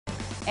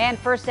And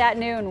first at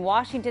noon,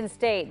 Washington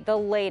State, the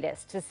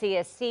latest to see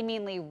a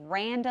seemingly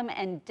random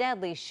and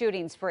deadly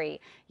shooting spree.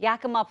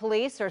 Yakima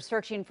police are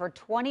searching for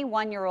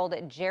 21-year-old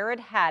Jared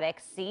Haddock,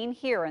 seen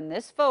here in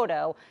this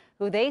photo,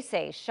 who they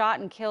say shot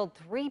and killed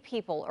 3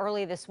 people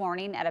early this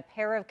morning at a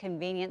pair of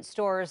convenience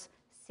stores,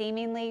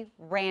 seemingly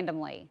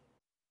randomly.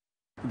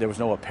 There was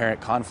no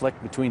apparent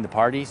conflict between the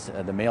parties.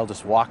 The male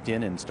just walked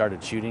in and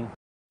started shooting.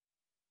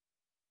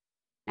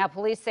 Now,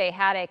 police say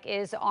Haddock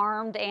is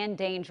armed and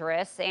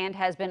dangerous and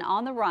has been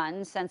on the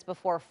run since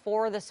before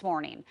 4 this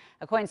morning.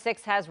 A KOIN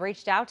 6 has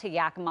reached out to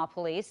Yakima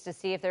police to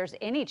see if there's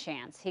any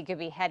chance he could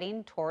be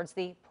heading towards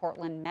the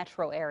Portland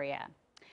metro area.